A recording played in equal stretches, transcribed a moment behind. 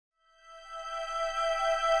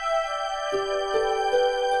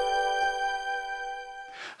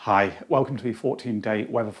Hi, welcome to the 14-day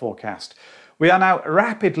weather forecast. We are now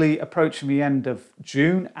rapidly approaching the end of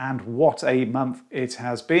June, and what a month it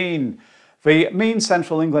has been. The mean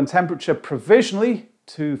central England temperature provisionally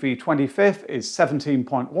to the 25th is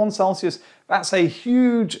 17.1 Celsius. That's a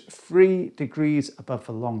huge 3 degrees above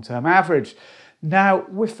the long-term average. Now,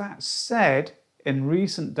 with that said, in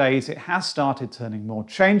recent days it has started turning more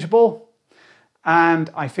changeable, and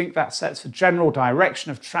I think that sets the general direction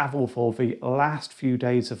of travel for the last few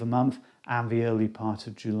days of the month and the early part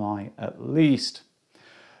of July at least.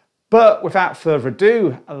 But without further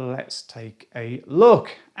ado, let's take a look.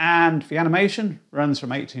 And the animation runs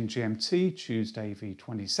from 18 GMT, Tuesday the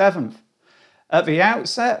 27th. At the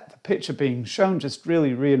outset, the picture being shown just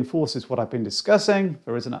really reinforces what I've been discussing.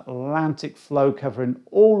 There is an Atlantic flow covering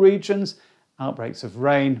all regions, outbreaks of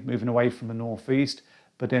rain moving away from the northeast,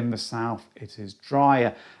 but in the south it is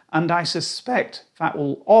drier. And I suspect that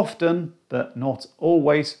will often, but not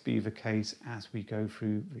always, be the case as we go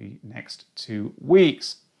through the next 2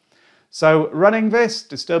 weeks. So running this,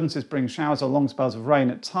 disturbances bring showers or long spells of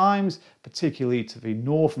rain at times, particularly to the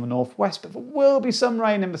north and the northwest, but there will be some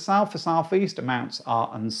rain in the south. The southeast amounts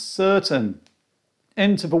are uncertain.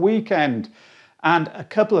 Into the weekend, and a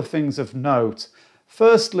couple of things of note.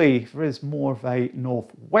 Firstly, there is more of a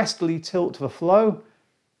northwesterly tilt to the flow,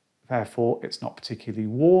 therefore it's not particularly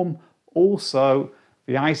warm. Also,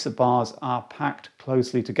 the isobars are packed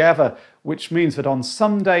closely together, which means that on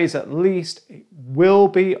some days at least it will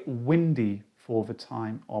be windy for the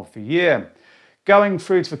time of the year. Going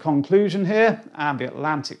through to the conclusion here, and the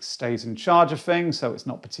Atlantic stays in charge of things, so it's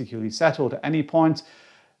not particularly settled at any point.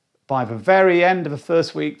 By the very end of the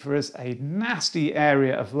first week, there is a nasty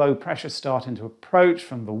area of low pressure starting to approach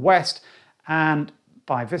from the west, and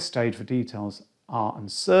by this stage the details are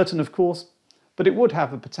uncertain, of course, but it would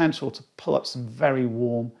have the potential to pull up some very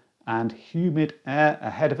warm and humid air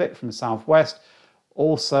ahead of it from the southwest,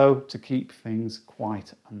 also to keep things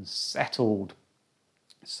quite unsettled.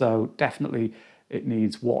 So definitely it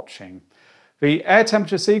needs watching. The air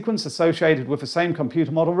temperature sequence associated with the same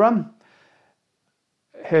computer model run.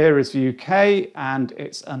 Here is the UK, and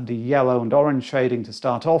it's under yellow and orange shading to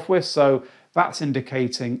start off with, so that's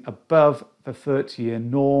indicating above the 30-year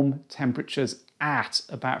norm temperatures at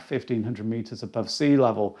about 1,500 metres above sea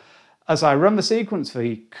level. As I run the sequence,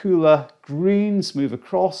 the cooler greens move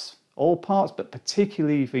across all parts, but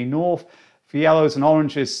particularly the north. The yellows and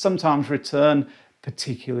oranges sometimes return,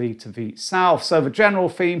 particularly to the south. So the general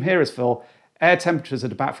theme here is for air temperatures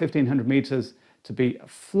at about 1,500 metres to be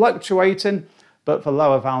fluctuating, but the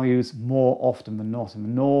lower values more often than not in the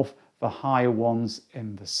north, the higher ones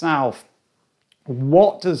in the south.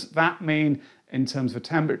 What does that mean in terms of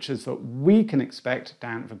temperatures that we can expect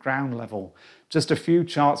down at the ground level? Just a few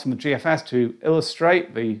charts from the GFS to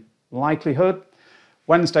illustrate the likelihood.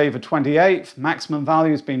 Wednesday the 28th, maximum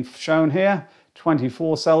value has been shown here,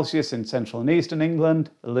 24 Celsius in central and eastern England,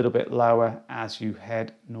 a little bit lower as you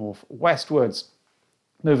head northwestwards.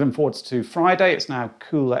 Moving forwards to Friday, it's now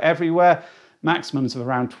cooler everywhere, maximums of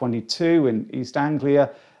around 22 in East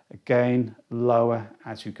Anglia, again lower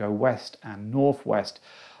as you go west and northwest.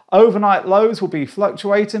 Overnight lows will be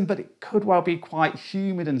fluctuating, but it could well be quite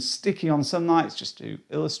humid and sticky on some nights. Just to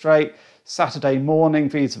illustrate, Saturday morning,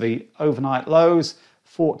 these are the overnight lows,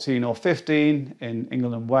 14 or 15 in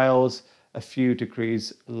England and Wales, a few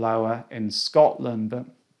degrees lower in Scotland, but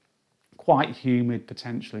quite humid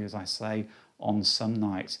potentially, as I say, on some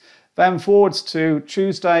nights. Then forwards to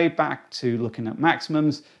Tuesday, back to looking at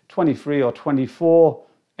maximums, 23 or 24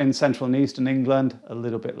 in central and eastern England, a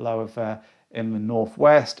little bit lower there in the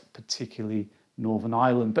northwest, particularly Northern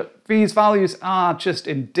Ireland. But these values are just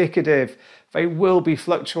indicative. They will be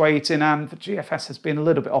fluctuating, and the GFS has been a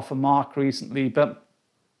little bit off the mark recently, but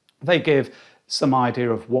they give some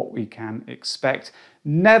idea of what we can expect.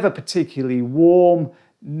 Never particularly warm,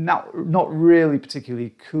 not really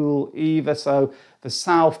particularly cool either, so the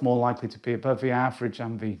south more likely to be above the average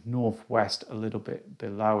and the northwest a little bit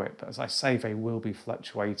below it. But as I say, they will be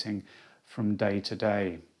fluctuating from day to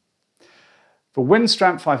day. The wind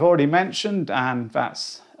strength I've already mentioned, and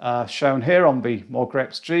that's shown here on the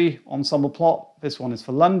XG ensemble plot. This one is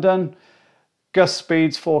for London. Gust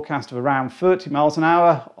speeds forecast of around 30 miles an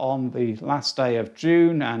hour on the last day of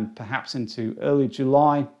June and perhaps into early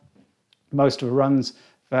July. Most of the runs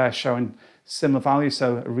there showing similar values,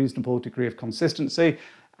 so a reasonable degree of consistency.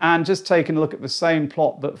 And just taking a look at the same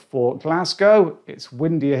plot but for Glasgow, it's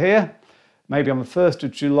windier here. Maybe on the 1st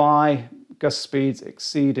of July, gust speeds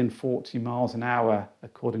exceeding 40 miles an hour,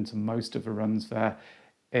 according to most of the runs there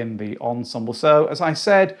in the ensemble. So, as I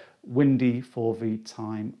said, windy for the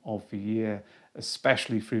time of the year.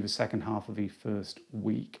 especially through the second half of the first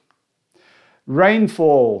week.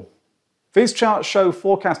 Rainfall. These charts show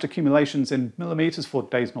forecast accumulations in millimetres for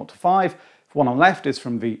days 0 to 5. The one on the left is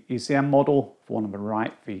from the ECM model, the one on the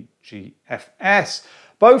right, the GFS.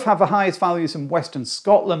 Both have the highest values in Western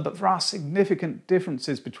Scotland, but there are significant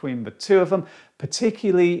differences between the two of them,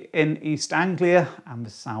 particularly in East Anglia and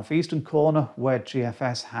the southeastern corner, where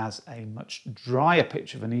GFS has a much drier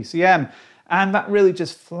picture than ECM. And that really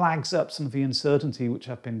just flags up some of the uncertainty which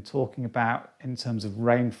I've been talking about in terms of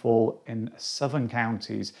rainfall in southern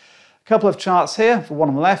counties. A couple of charts here, the one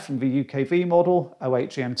on the left from the UKV model, 08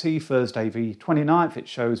 GMT, Thursday the 29th, it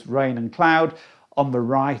shows rain and cloud. On the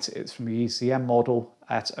right, it's from the ECM model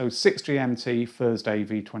at 06 GMT, Thursday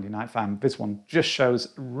the 29th, and this one just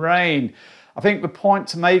shows rain. I think the point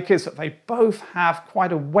to make is that they both have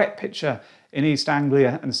quite a wet picture in East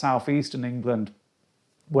Anglia and southeastern England,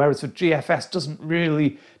 whereas the GFS doesn't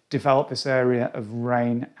really develop this area of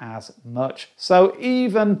rain as much. So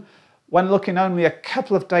even when looking only a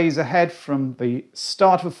couple of days ahead from the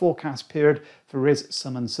start of a forecast period, there is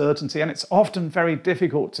some uncertainty, and it's often very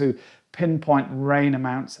difficult to pinpoint rain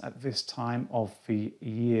amounts at this time of the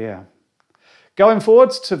year. Going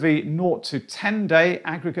forwards to the 0 to 10 day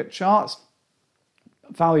aggregate charts,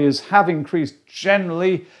 values have increased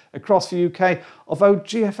generally across the UK, although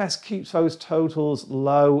GFS keeps those totals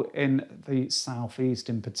low in the southeast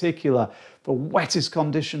in particular. The wettest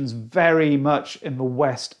conditions very much in the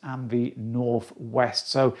west and the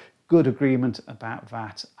northwest, so good agreement about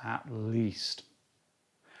that at least.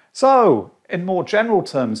 So, in more general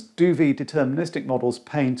terms, do the deterministic models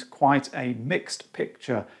paint quite a mixed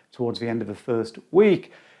picture towards the end of the first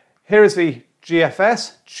week? Here is the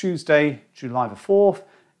GFS, Tuesday, July the 4th.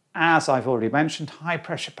 As I've already mentioned, high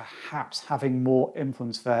pressure perhaps having more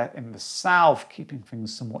influence there in the south, keeping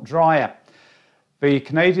things somewhat drier. The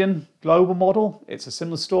Canadian global model, it's a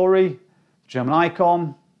similar story. German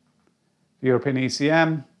icon, the European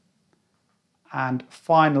ECM, and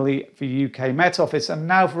finally the UK Met Office. And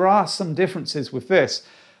now there are some differences with this.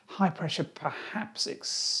 High pressure perhaps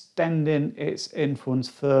extending its influence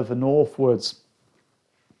further northwards.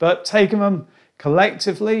 But taking them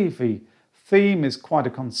collectively, the theme is quite a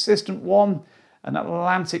consistent one. An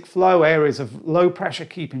Atlantic flow, areas of low pressure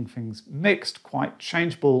keeping things mixed, quite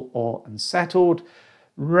changeable or unsettled.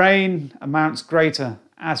 Rain amounts greater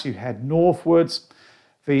as you head northwards.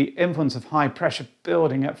 The influence of high pressure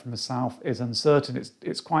building up from the south is uncertain.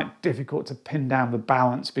 It's quite difficult to pin down the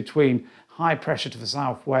balance between high pressure to the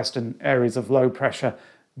southwest and areas of low pressure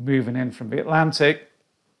moving in from the Atlantic.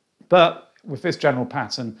 But with this general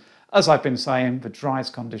pattern, as I've been saying, the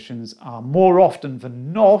driest conditions are more often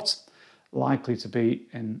than not likely to be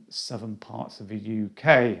in southern parts of the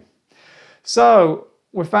UK. So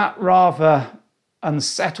with that rather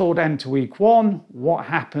unsettled end to week 1, what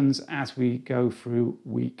happens as we go through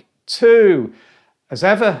week 2? As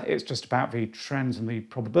ever, it's just about the trends and the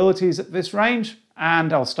probabilities at this range,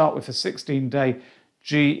 and I'll start with a 16-day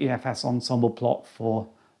GEFS ensemble plot for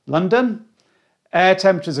London. Air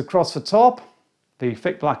temperatures across the top. The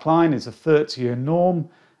thick black line is a 30-year norm,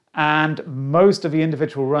 and most of the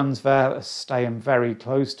individual runs there are staying very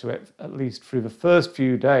close to it, at least through the first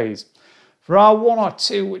few days. There are one or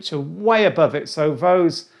two which are way above it, so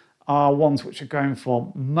those are ones which are going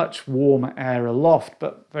for much warmer air aloft,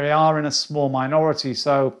 but they are in a small minority.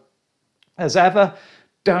 So as ever,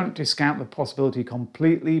 don't discount the possibility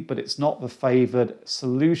completely, but it's not the favoured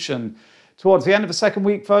solution. Towards the end of the second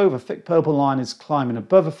week though, the thick purple line is climbing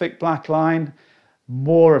above the thick black line.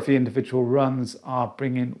 More of the individual runs are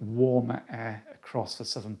bringing warmer air across the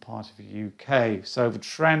southern part of the UK. So the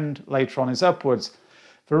trend later on is upwards.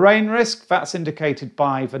 The rain risk, that's indicated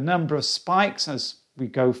by the number of spikes as we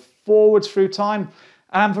go forwards through time.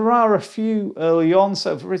 And there are a few early on,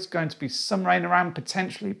 so there is going to be some rain around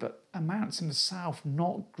potentially, but amounts in the south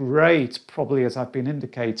not great, probably as I've been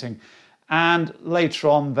indicating. And later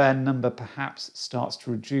on, their number perhaps starts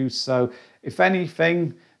to reduce. So if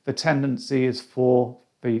anything, the tendency is for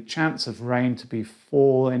the chance of rain to be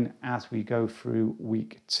falling as we go through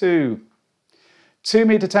week 2. 2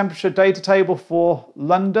 metre temperature data table for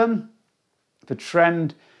London. The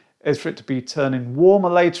trend is for it to be turning warmer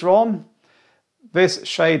later on. This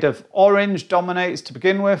shade of orange dominates to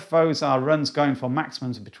begin with. Those are runs going for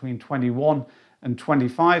maximums of between 21 and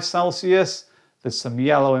 25 Celsius. There's some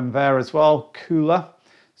yellow in there as well, cooler.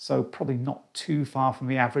 So probably not too far from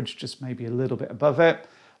the average, just maybe a little bit above it.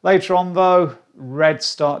 Later on though, reds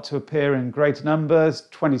start to appear in greater numbers,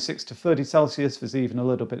 26 to 30 Celsius. There's even a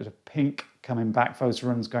little bit of pink coming back, those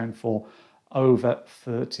runs going for over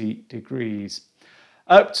 30 degrees.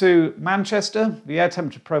 Up to Manchester, the air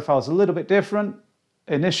temperature profile is a little bit different.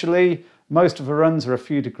 Initially, most of the runs are a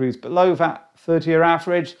few degrees below that 30-year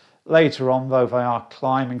average. Later on, though, they are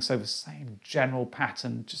climbing, so the same general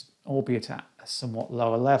pattern, just albeit at a somewhat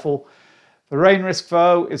lower level. The rain risk,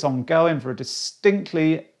 though, is ongoing. There are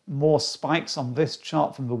distinctly more spikes on this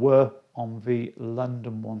chart than there were on the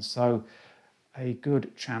London one, so a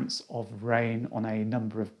good chance of rain on a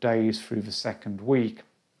number of days through the second week.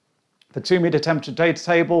 The 2-metre temperature data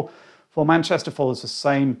table for Manchester follows the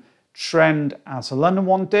same trend as the London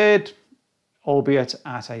one did, albeit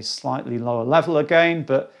at a slightly lower level again,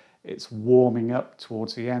 but it's warming up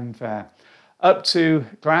towards the end there. Up to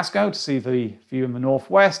Glasgow to see the view in the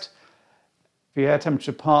northwest, the air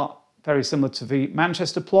temperature part very similar to the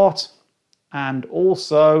Manchester plot, and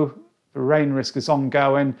also the rain risk is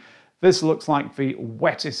ongoing. This looks like the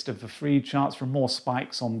wettest of the three charts, from more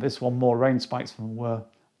spikes on this one, more rain spikes than were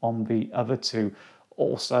on the other two.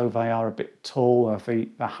 Also, they are a bit taller.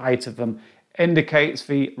 The height of them indicates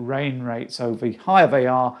the rain rate. So the higher they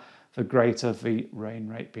are, the greater the rain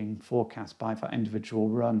rate being forecast by that individual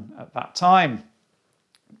run at that time.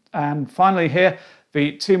 And finally here,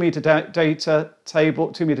 the 2-metre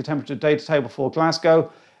temperature data table for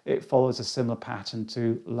Glasgow. It follows a similar pattern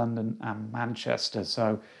to London and Manchester.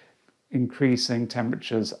 So increasing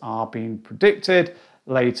temperatures are being predicted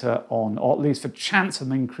later on, or at least the chance of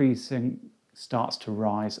them increasing starts to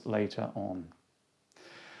rise later on.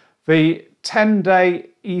 The 10-day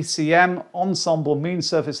ECM ensemble mean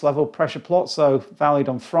surface level pressure plot, so valid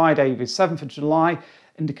on Friday the 7th of July,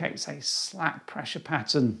 indicates a slack pressure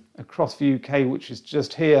pattern across the UK, which is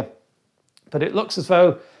just here. But it looks as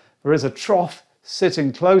though there is a trough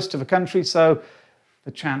sitting close to the country, so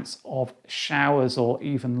the chance of showers or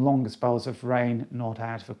even longer spells of rain not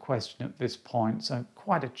out of the question at this point. So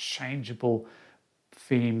quite a changeable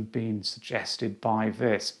theme being suggested by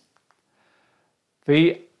this.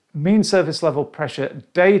 The mean surface level pressure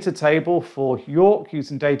data table for York,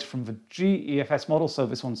 using data from the GEFS model, so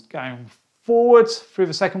this one's going forwards through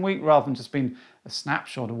the second week rather than just being a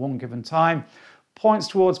snapshot of one given time, points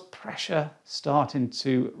towards pressure starting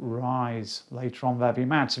to rise later on there. The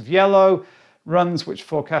amount of yellow runs, which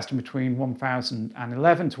forecasting between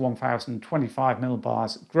 1011 to 1025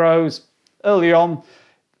 millibars, grows. Early on,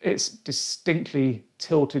 it's distinctly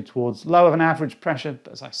tilted towards lower than average pressure,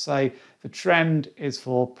 but as I say, the trend is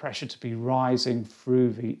for pressure to be rising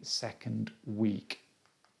through the second week.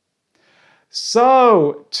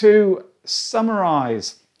 So, to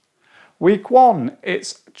summarise, week one,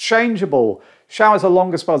 it's changeable. Showers or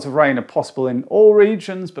longer spells of rain are possible in all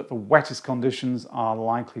regions, but the wettest conditions are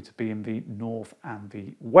likely to be in the north and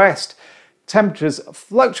the west. Temperatures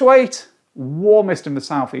fluctuate, warmest in the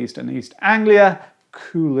southeast and East Anglia,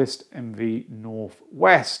 coolest in the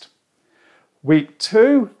northwest. Week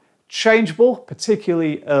two, changeable,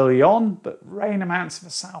 particularly early on, but rain amounts in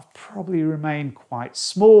the south probably remain quite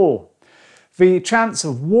small. The chance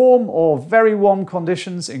of warm or very warm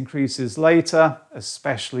conditions increases later,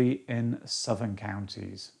 especially in southern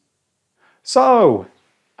counties. So,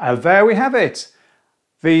 there we have it.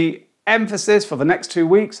 The emphasis for the next 2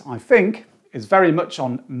 weeks, I think, is very much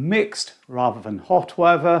on mixed rather than hot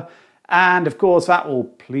weather. And of course, that will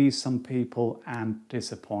please some people and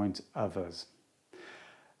disappoint others.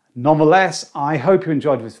 Nonetheless, I hope you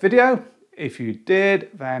enjoyed this video. If you did,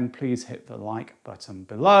 then please hit the like button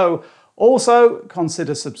below. Also,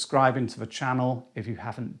 consider subscribing to the channel if you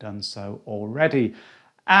haven't done so already.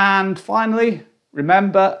 And finally,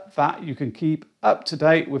 remember that you can keep up to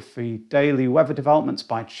date with the daily weather developments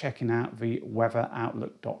by checking out the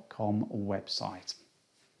TheWeatherOutlook.com website.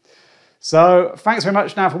 So, thanks very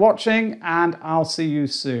much now for watching, and I'll see you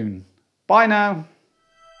soon. Bye now.